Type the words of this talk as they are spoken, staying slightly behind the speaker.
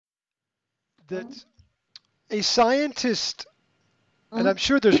that a scientist, and I'm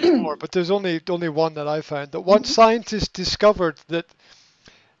sure there's more, but there's only one that I found, that one scientist discovered that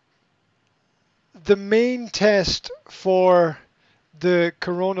the main test for the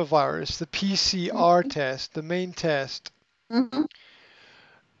coronavirus, the PCR test, the main test,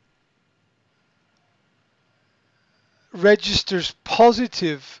 registers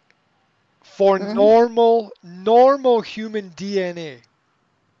positive for normal human DNA.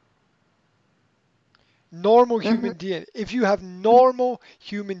 Normal human DNA. If you have normal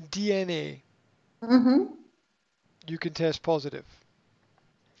human DNA, you can test positive.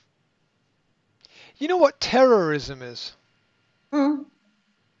 You know what terrorism is?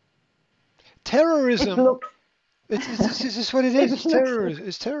 Terrorism. This is what it is.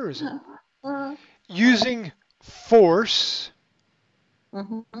 It's terrorism. Using force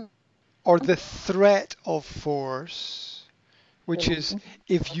or the threat of force, which is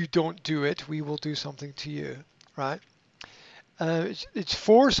if you don't do it, we will do something to you, right? It's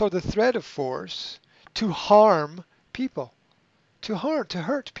force or the threat of force to harm people, to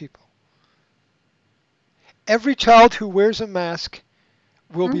hurt people. Every child who wears a mask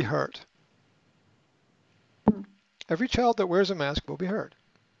will be hurt. Every child that wears a mask will be hurt.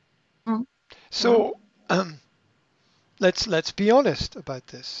 So let's be honest about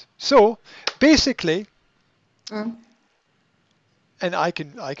this. So basically, and I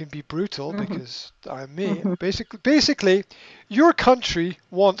can be brutal because I'm me. Basically, your country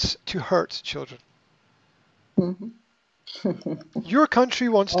wants to hurt children. Your country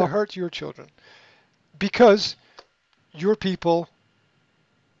wants to hurt your children because your people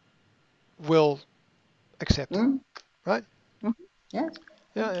will accept it, right? Yes.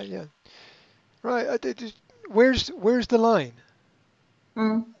 Yeah. Right. Where's the line?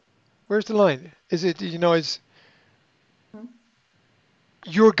 Where's the line? Is it, is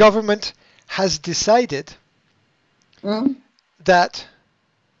your government has decided that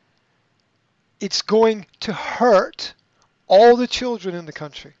it's going to hurt all the children in the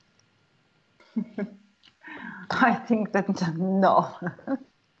country? I think that no.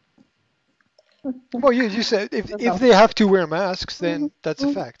 Well, you said if they have to wear masks, then that's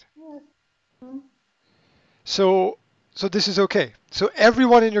a fact. So this is okay. So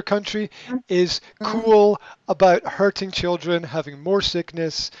everyone in your country is cool about hurting children, having more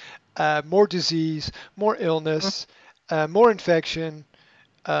sickness, more disease, more illness, more infection,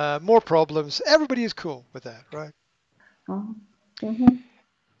 more problems. Everybody is cool with that, right?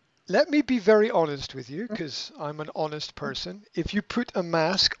 Let me be very honest with you, because I'm an honest person. If you put a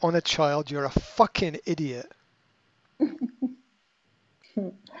mask on a child, you're a fucking idiot.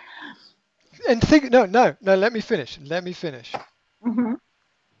 And think, no, let me finish.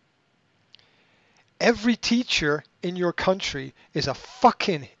 Every teacher in your country is a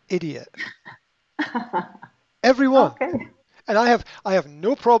fucking idiot. Everyone. Okay. And I have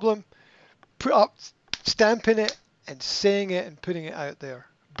no problem stamping it and saying it and putting it out there,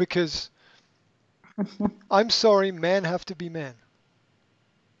 because I'm sorry, men have to be men.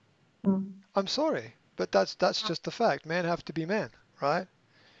 I'm sorry, but that's just the fact. Men have to be men, right?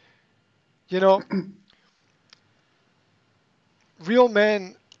 Real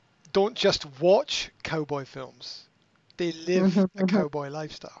men don't just watch cowboy films. They live a cowboy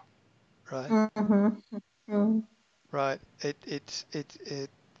lifestyle, right? Right. It's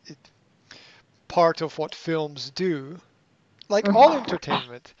part of what films do, like all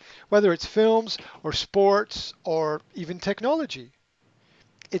entertainment, whether it's films or sports or even technology.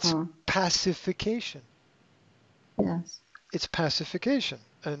 It's pacification. Yes. It's pacification,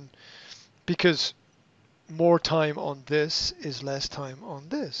 and because more time on this is less time on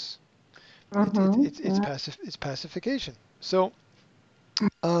this. It's pacification. So,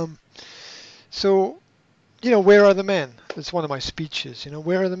 where are the men? That's one of my speeches.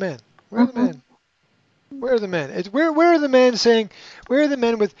 Where are the men? Where are the men? Where are the men? Where are the men saying? Where are the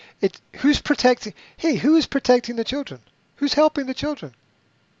men with it? Who's protecting? Hey, who is protecting the children? Who's helping the children?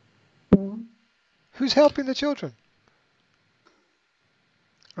 Who's helping the children?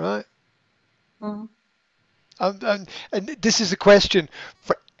 Right. And this is a question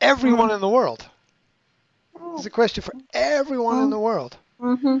for everyone in the world. It's a question for everyone in the world.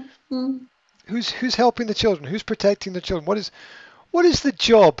 Who's helping the children? Who's protecting the children? What is the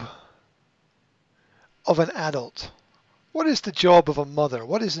job of an adult? What is the job of a mother?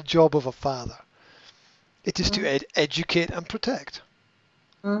 What is the job of a father? It is to educate and protect.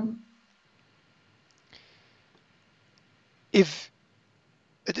 If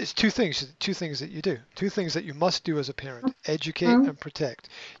it's two things that you do, two things that you must do as a parent: educate and protect.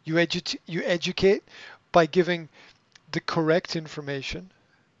 You educate by giving the correct information.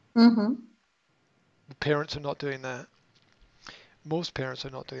 Parents are not doing that. Most parents are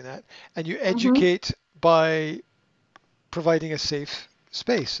not doing that. And you Mm-hmm. educate by providing a safe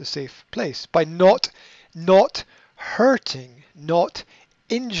space, a safe place, by not hurting, not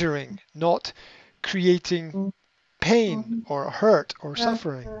injuring, not creating pain Mm-hmm. or hurt or Yes,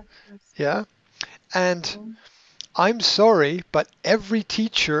 suffering. yes, yes. Yeah? And Mm-hmm. I'm sorry, but every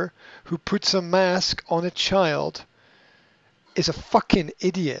teacher who puts a mask on a child is a fucking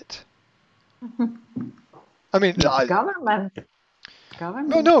idiot. I mean, But government,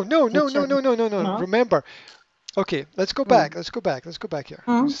 no, government no, no, no, no, teacher, no, no, no, no. no? Remember, okay, let's go Mm. back. Let's go back. Let's go back here.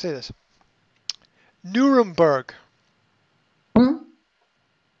 Mm. Let's say this. Nuremberg. Mm.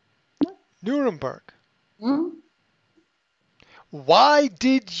 Nuremberg. Mm. Why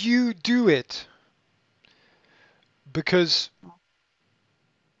did you do it? Because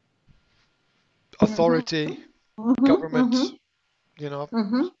Mhm. authority, Mhm. government, Mhm. you know,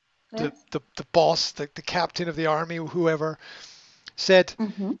 Mhm. the, Yes. the, the boss, the captain of the army, whoever said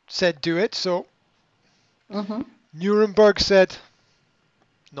Mhm. said do it. So Mhm. Nuremberg said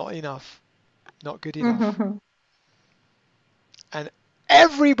not enough, not good enough. Mhm. And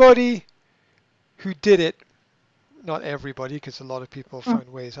everybody who did it, not everybody, because a lot of people Mhm. found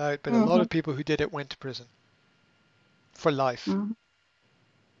ways out, but a lot Mhm. of people who did it went to prison for life. Mhm.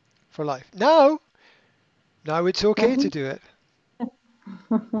 For life. Now it's okay to Mhm. do it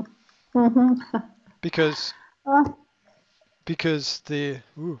Mhm. because Ah. the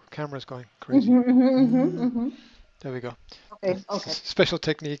camera's going crazy. Mhm. Mhm. Mhm. There we go. Okay. Okay. Special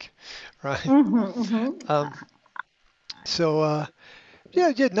technique, right? Mhm. Mhm. Um, so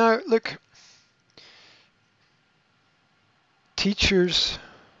yeah. Now look, teachers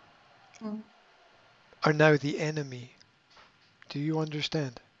Mm. are now the enemy. Do you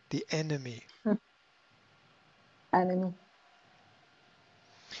understand? The enemy. Enemy.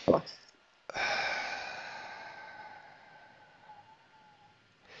 What?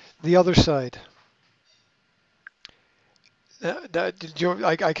 The other side.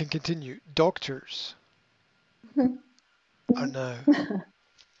 I can continue. Doctors are now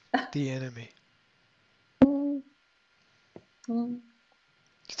the enemy.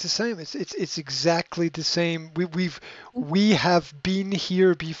 It's the same. It's exactly the same. We have been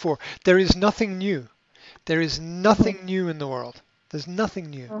here before. There is nothing new. There is Mhm. nothing new in the world. There's nothing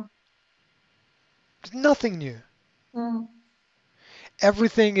new. Mhm. There's nothing new. Mhm.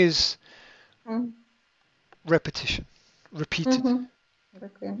 Everything is Mhm. repetition, repeated. Mhm.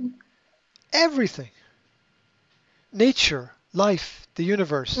 Okay. Everything. Nature, life, the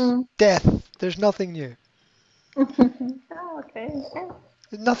universe, Mm. death. There's nothing new. Oh, okay. Okay.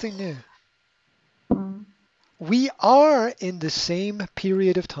 There's nothing new. Mm. We are in the same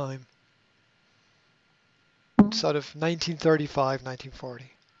period of time, Mm. sort of 1935,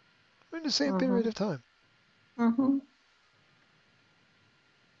 1940. We're in the same period Mhm. of time. Mhm.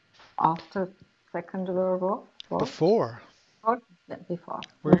 After Second World War, Before. or before?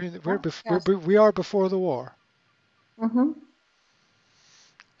 We're Before? Yes. we are before the war. Mhm.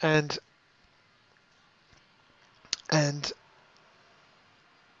 And and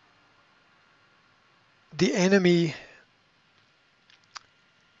the enemy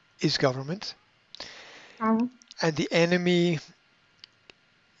is government, Mm. and the enemy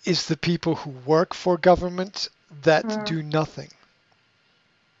is the people who work for government that Mm. do nothing.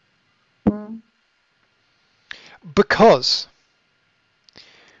 Mm. Because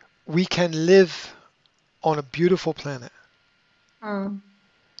we can live on a beautiful planet. Mm.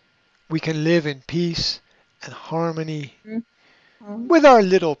 We can live in peace and harmony Mm. Mm. with our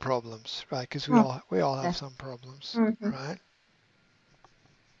little problems, right? Because Mm. we all have Yes. some problems, Mhm. right?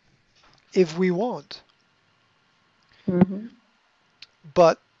 If we want. Mhm.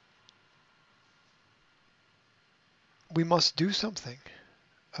 But we must do something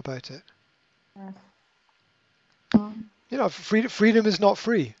about it. Yes. Mm. You know, freedom is not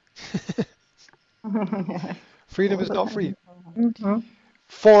free. Yes. Freedom All is the not free. time. Mhm.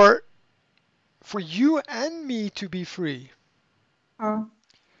 For you and me to be free, Mm.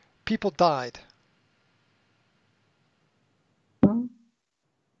 people died. Mm.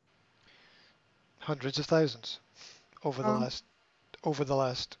 Hundreds of thousands Mm. over the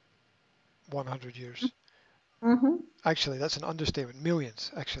last 100 years. Mhm. Actually, that's an understatement.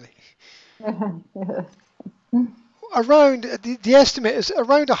 Millions, actually. Yes. Around the estimate is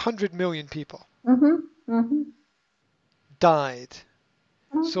around 100 million people Mhm. Mhm. died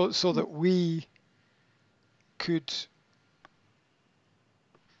Mm. so that we could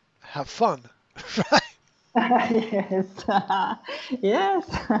have fun, right? Yes. Yes.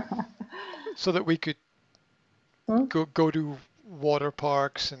 So that we could Mm. go to water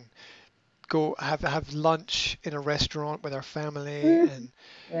parks and go have lunch in a restaurant with our family Mhm.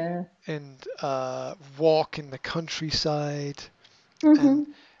 Yes. and walk in the countryside and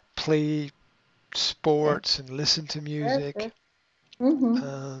Mhm. play Yes. sports and listen to Yes. music, Yes. Mhm.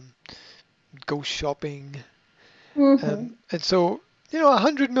 um, go shopping. Mhm. And so,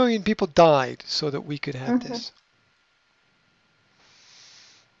 100 million people died so that we could have Mhm. this.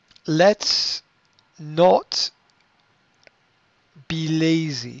 Let's not be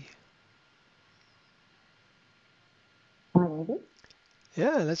lazy. Maybe.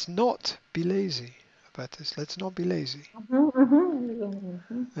 Yeah, let's not be lazy about this. Let's not be lazy. Mhm. Mhm.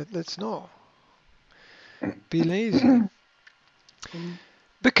 Mhm. Let's not be lazy.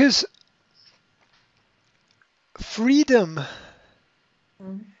 Because freedom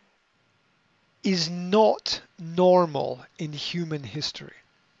Mhm. is not normal in human history.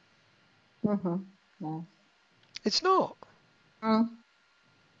 Mhm. Yes. It's not. Mhm.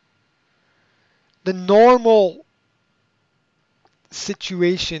 The normal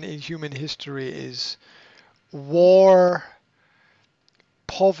situation in human history is war,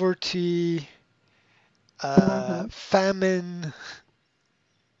 poverty, Mhm. famine,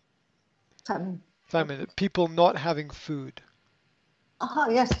 Famine. people not having food, Oh,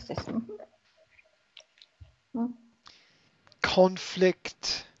 yes. Yes. Mhm.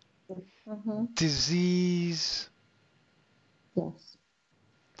 conflict, Mhm. disease. Yes.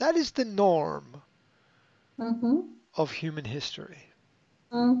 That is the norm Mhm. of human history.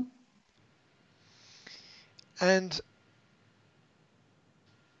 Mhm. And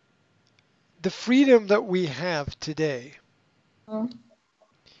the freedom that we have today, Mhm.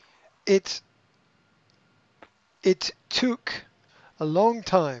 it it took a long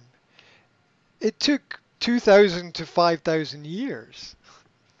time. It took 2,000 to 5,000 years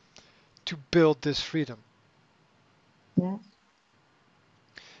to build this freedom. Yes.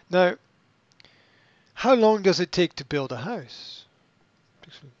 Now, how long does it take to build a house?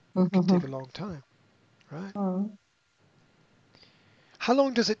 It can take a Mhm. long time, right? Mhm. How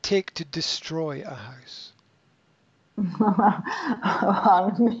long does it take to destroy a house?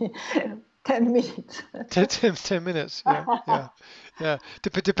 10 minutes. 10 minutes. Yeah, yeah, yeah.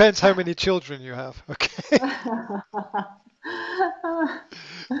 Depends how many children you have. Okay,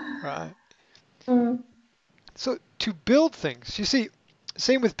 right. Mm. So to build things, you see,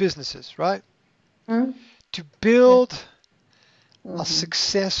 same with businesses, right? Mm. To Yes. build a Mhm.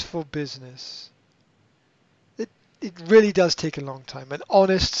 successful business, it, it really does take a long time. An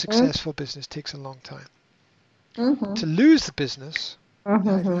honest, Mm. successful business takes a long time. To Mhm. lose the business,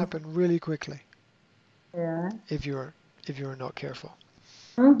 yeah, it can Mhm. happen really quickly Yeah. if you're not careful.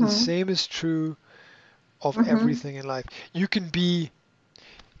 The Mhm. same is true of Mhm. everything in life. You can be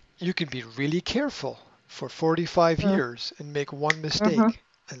really careful for 45 Mm. years and make one Mhm. mistake,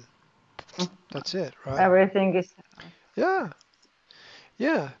 and Mm. that's it, right? Everything is. Yeah,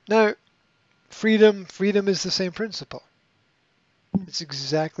 yeah. Now, freedom is the same principle. It's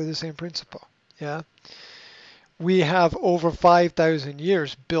exactly the same principle. Yeah. We have over 5,000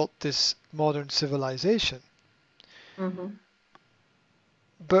 years built this modern civilization, Mhm.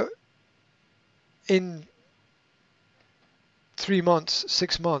 but in 3 months,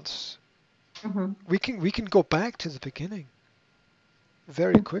 6 months, Mhm. we can go back to the beginning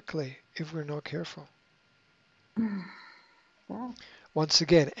very quickly if we're not careful. Yeah. Once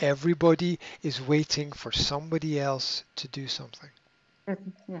again, everybody is waiting for somebody else to do something,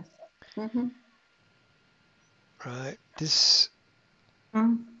 Yes. Mhm. right? This,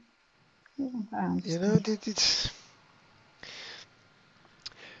 Mm. Yeah, I understand. it's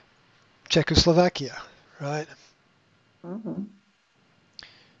Czechoslovakia, right? Mhm.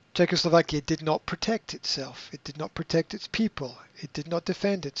 Czechoslovakia did not protect itself. It did not protect its people. It did not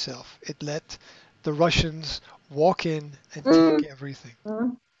defend itself. It let the Russians walk in and take Mm. everything.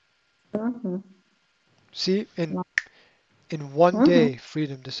 Mm. Mhm. See, in one Mhm. day,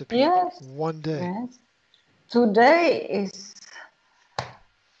 freedom disappeared. Yes. One day. Yes. Today is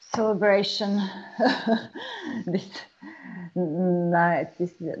celebration. this night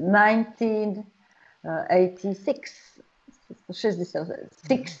is 1986, Hmm.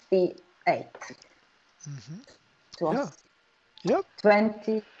 68. Hmm. It was Yeah. Yep.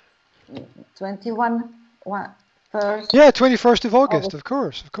 20, 21, first Yeah. 21st of August. August. Of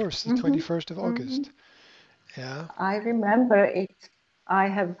course. Of course. The Hmm. 21st of Hmm. August. Yeah. I remember it. I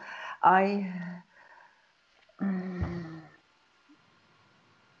have, I, mm,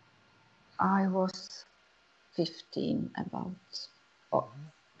 I was 15 about. Oh, Hmm.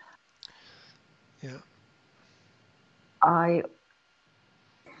 Yeah. I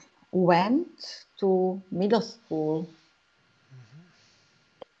went to middle school Hmm.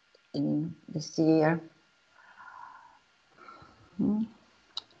 in this year.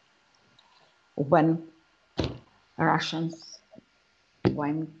 When Russians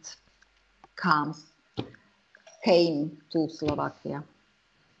came to Slovakia.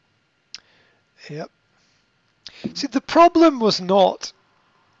 Yep. See, the problem was not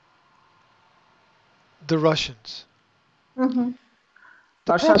the Russians. The problem.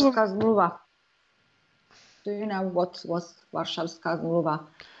 Warszawska Zmluva. Do you know what was Warszawska Zmluva?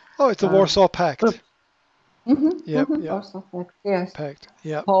 Oh, it's the Warsaw Pact. Yep. Warsaw Pact, yes. Pact.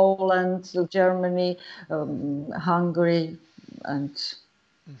 Yep. Poland, Germany, Hungary, and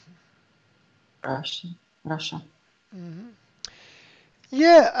Russia.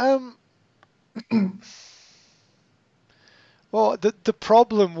 Yeah. Well, the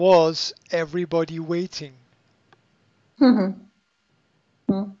problem was everybody waiting. Yeah.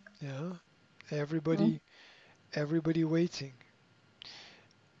 Everybody waiting.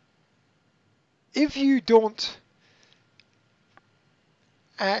 If you don't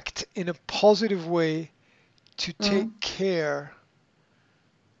act in a positive way to take care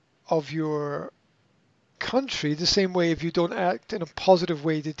of your country, the same way if you don't act in a positive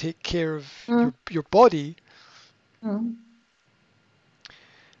way to take care of your body,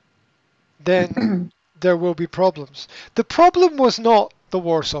 then there will be problems. The problem was not the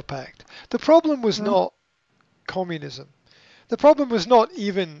Warsaw Pact. The problem was not communism. The problem was not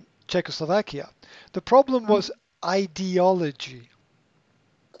even Czechoslovakia. The problem was ideology.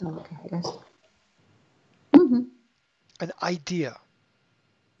 Okay, yes. An idea.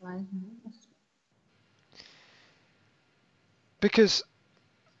 Because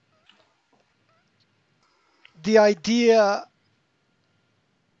the idea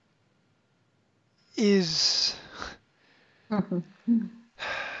is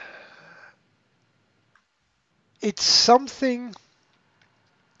it's something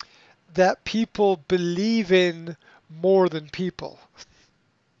that people believe in more than people.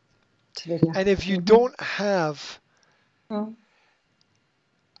 And if you don't have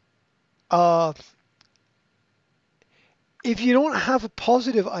if you don't have a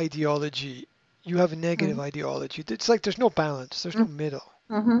positive ideology, you have a negative ideology. It's like there's no balance. There's no middle.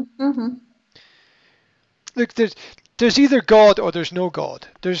 Look, there's either God or there's no God.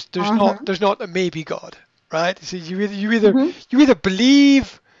 There's not a maybe God, right? So you either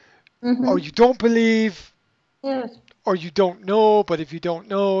believe or you don't believe, or you don't know. But if you don't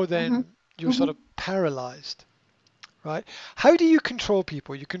know, then you're sort of paralyzed, right? How do you control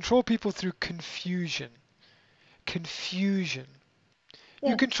people? You control people through confusion.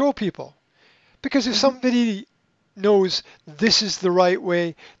 You control people because if somebody knows this is the right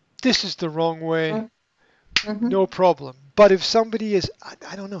way, this is the wrong way, no problem. But if somebody is,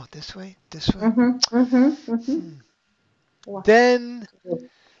 I don't know, this way, then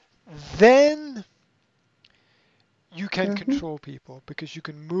you can control people because you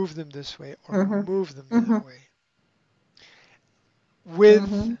can move them this way or move them that way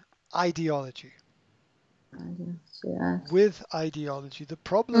with ideology. With ideology. The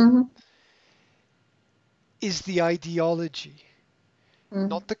problem is the ideology,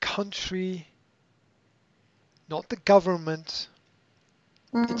 not the country, not the government.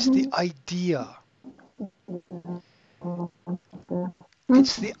 It's the idea.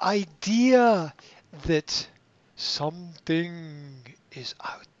 It's the idea that something is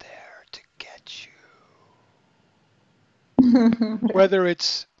out there to get you. Whether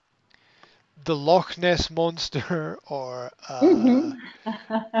it's the Loch Ness monster or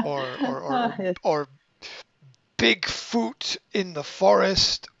Bigfoot in the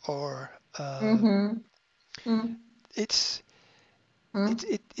forest or it's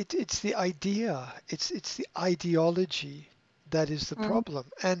the idea. It's the ideology that is the problem.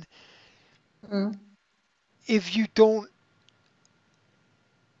 And if you don't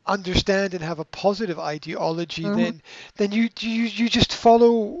understand and have a positive ideology, then you just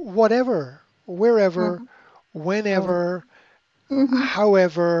follow whatever, wherever, whenever,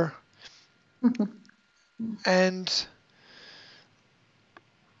 however, and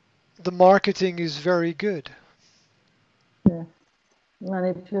the marketing is very good.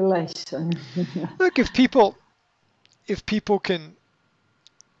 Manipulation. Look, if people can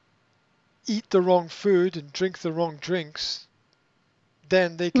eat the wrong food and drink the wrong drinks,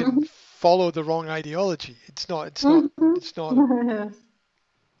 then they can follow the wrong ideology. It's not a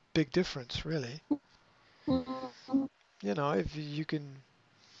big difference, really. You know, if you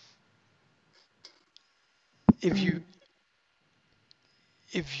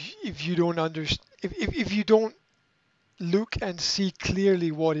don't understand, if you don't look and see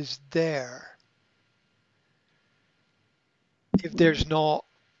clearly what is there, if there's not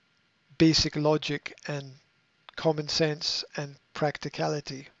basic logic and common sense and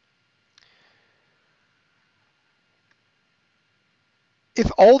practicality.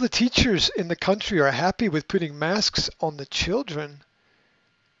 If all the teachers in the country are happy with putting masks on the children,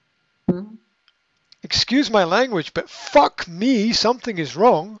 excuse my language, but fuck me, something is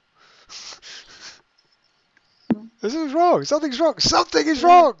wrong. This is wrong. Something's wrong. Something is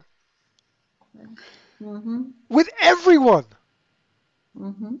wrong. With everyone.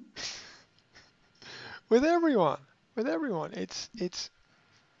 With everyone. With everyone. It's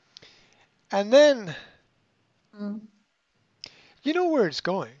and then you know where it's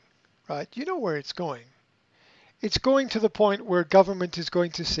going, right? You know where it's going. It's going to the point where government is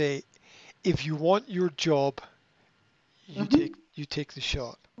going to say, if you want your job, you take the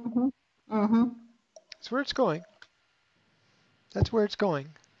shot. That's where it's going. That's where it's going.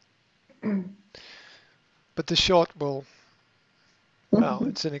 But the shot will, well,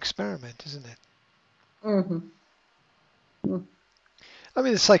 it's an experiment, isn't it? I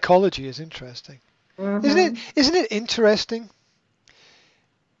mean, the psychology is interesting. Isn't it interesting?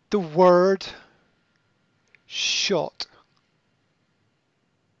 The word shot.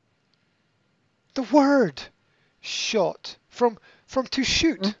 The word shot from to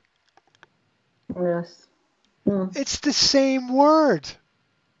shoot. Yes. It's the same word.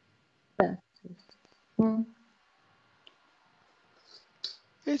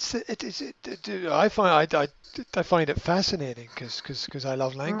 I find it fascinating because I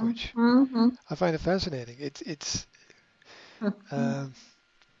love language. I find it fascinating. It's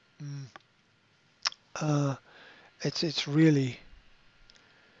really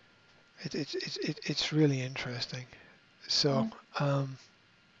it's really interesting. So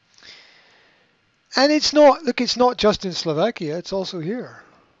and it's not just in Slovakia. It's also here.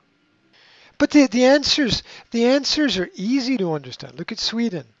 But the answers are easy to understand. Look at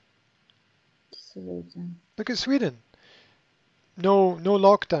Sweden. Look at Sweden. No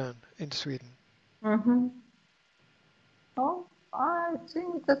lockdown in Sweden. Oh, I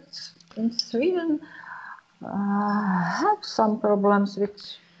think that in Sweden have some problems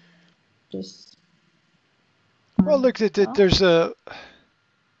with this. Well, look,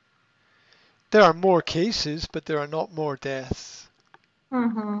 there are more cases, but there are not more deaths.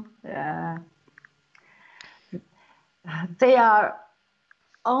 Yeah. They are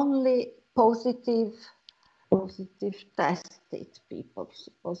only positive tested people.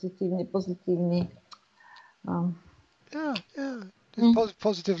 Positively.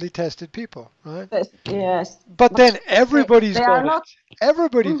 Positively tested people, right? Yes. But then everybody's got it.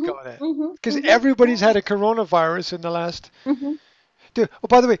 Everybody's got it because everybody's had a coronavirus in the last. Oh,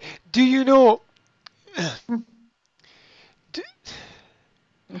 by the way, do you know?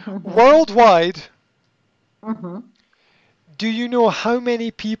 Worldwide, do you know how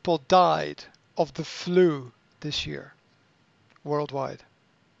many people died of the flu this year? Worldwide.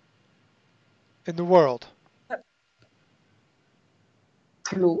 In the world.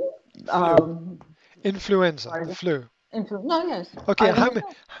 Flu? Influenza, the flu. No, yes. Okay, how many?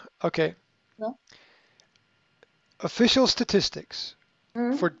 Okay. No? Official statistics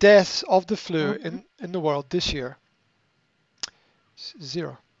for deaths of the flu in the world this year.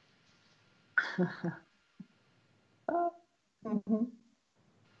 0.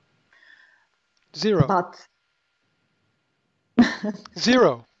 Zero. But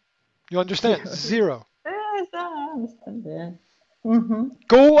 0. You understand? 0. Yes, I understand. Yeah.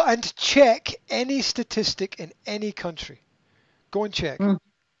 Go and check any statistic in any country. Go and check.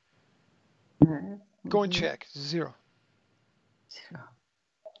 Go and check. 0.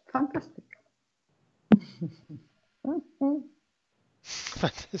 Fantastic.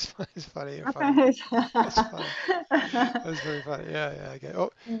 It's funny. You're funny. That's funny. That's very funny. Yeah, I get it.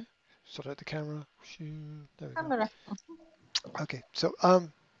 Oh, sort out the camera. There we go. Okay, so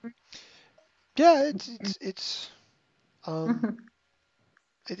yeah,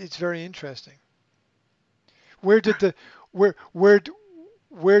 it's very interesting. Where do the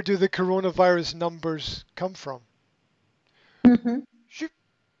coronavirus numbers come from?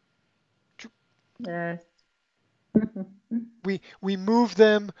 Yes. We move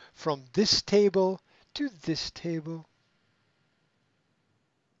them from this table to this table.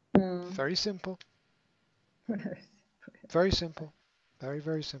 Very simple. Very simple. Very,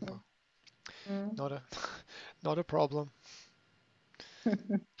 very simple. Not a problem.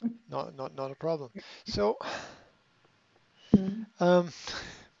 Not a problem. So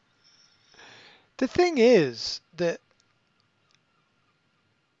the thing is that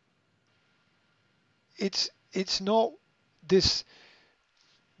it's not this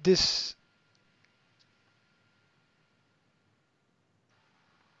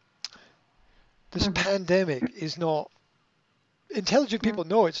This pandemic is not, intelligent people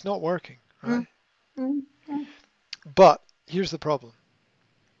know it's not working, right? But here's the problem.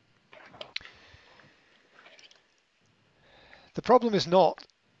 The problem is not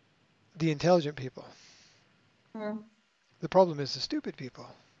the intelligent people. The problem is the stupid people.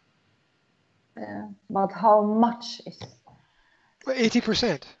 Yeah. But how much is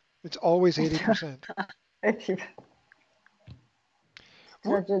 80%. It's always 80%.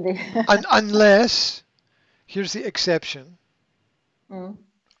 tragedy? Unless, here's the exception,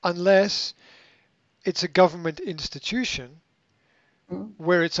 unless it's a government institution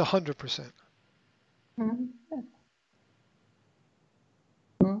where it's 100%.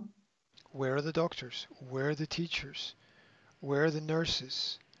 Where are the doctors? Where are the teachers? Where are the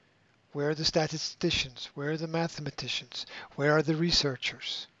nurses? Where are the statisticians? Where are the mathematicians? Where are the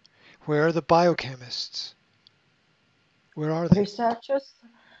researchers? Where are the biochemists? Where are they? Researchers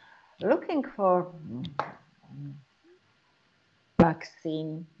looking for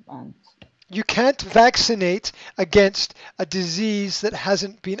vaccine and You can't vaccinate against a disease that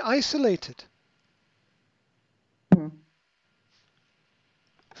hasn't been isolated.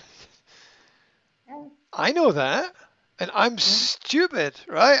 I know that, and I'm stupid,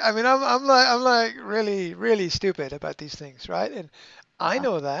 right? I mean, I'm like really, really stupid about these things, right? And I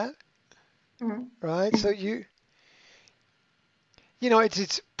know that, right? So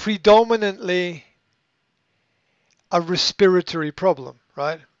it's predominantly a respiratory problem,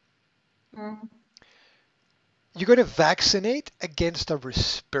 right? You're going to vaccinate against a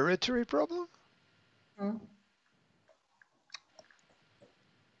respiratory problem?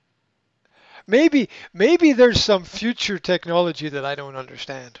 Maybe there's some future technology that I don't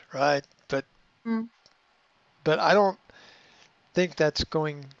understand, right? But I don't think that's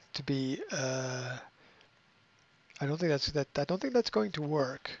going to be. I don't think that's going to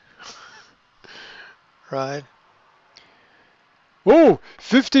work, right? Oh,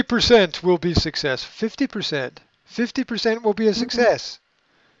 50% will be success. 50%. 50% will be a success.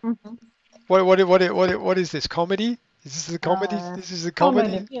 What is this? Comedy? Is this the comedy? This is the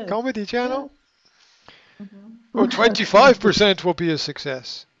comedy channel? Oh, 25% will be a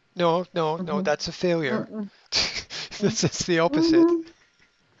success. No, that's a failure. That's the opposite.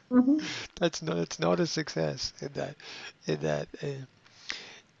 That's not a success in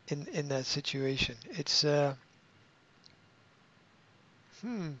that situation. It's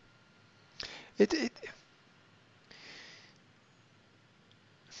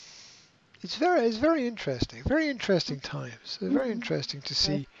it's very interesting. Very interesting times. It's very interesting to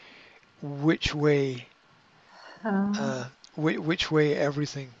see which way which way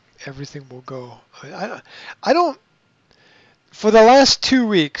everything will go. I don't. For the last 2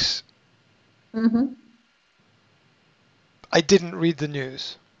 weeks, I didn't read the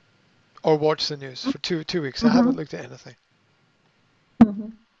news or watch the news for two weeks. I haven't looked at anything.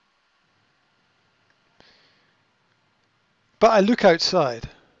 But I look outside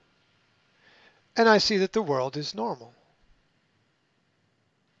and I see that the world is normal.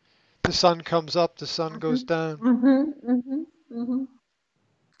 The sun comes up, the sun goes down.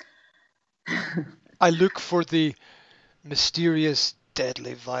 I look for the mysterious,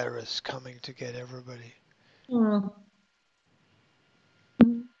 deadly virus coming to get everybody.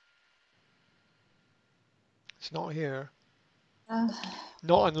 It's not here.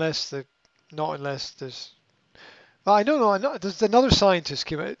 Not unless there's. Well, I don't know. There's another scientist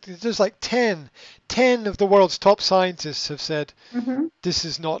came out. There's like 10 of the world's top scientists have said this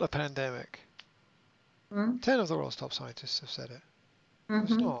is not a pandemic. 10 of the world's top scientists have said it.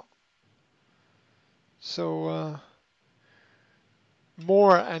 It's not. So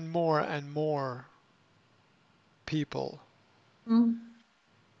more and more and more people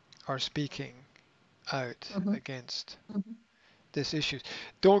are speaking out against this issue.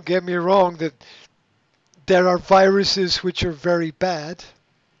 Don't get me wrong that there are viruses which are very bad,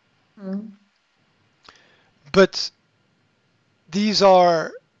 but these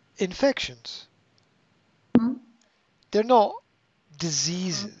are infections. They're not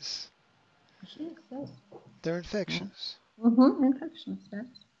diseases. Yes. They're infections. Infections, yes.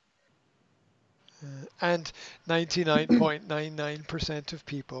 And 99.99% of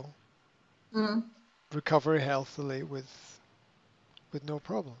people recover healthily with no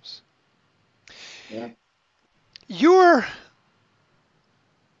problems. Yeah. Your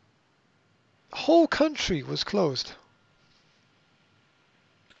whole country was closed.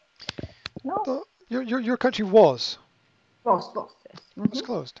 No. Your country was. Was, yes. Was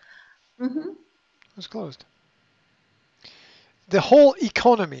closed. Was closed. The whole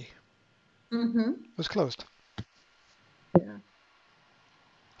economy was closed. Yeah.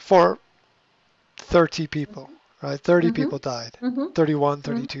 For 30 people, right? 30 Mm-hmm. people died. Mm-hmm. 31, Mm-hmm.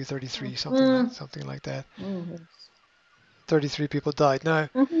 32, 33, Mm-hmm. something like that. Mm-hmm. 33 people died. Now,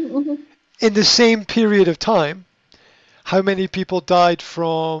 Mm-hmm. in the same period of time, how many people died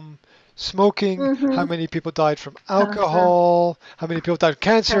from smoking? How Mm-hmm. many people died from Cancer. alcohol? How many people died of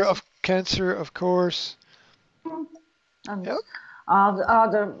cancer? Cancer. Of course. Mm. And Yep.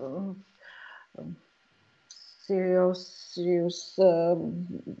 other serious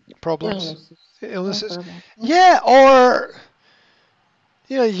Problems, illnesses. Yeah, illnesses. problem. Yeah, or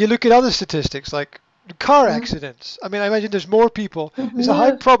you look at other statistics like car Mm-hmm. accidents. I mean, I imagine there's more people. There's a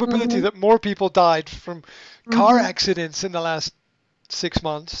high Yes. probability Mm-hmm. that more people died from car Mm-hmm. accidents in the last 6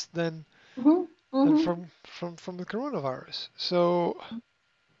 months Mm-hmm. than Mm-hmm. from the coronavirus. So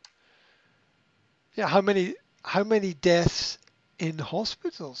yeah, how many deaths in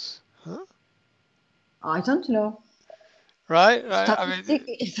hospitals? Huh? I don't know. Right? Right. I Statistic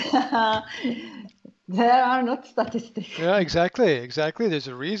mean, is there are not statistics. yeah, exactly. There's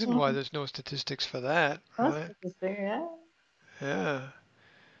a reason why Mhm. there's no statistics for that, No right? statistic, yeah. Yeah.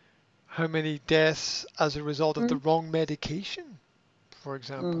 How many deaths as a result of the Mm. wrong medication, for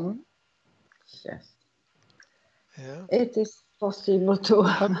example? Mm. Yes. Yeah. It is possible to.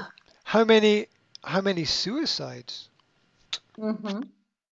 How how many how many suicides? Mm-hmm.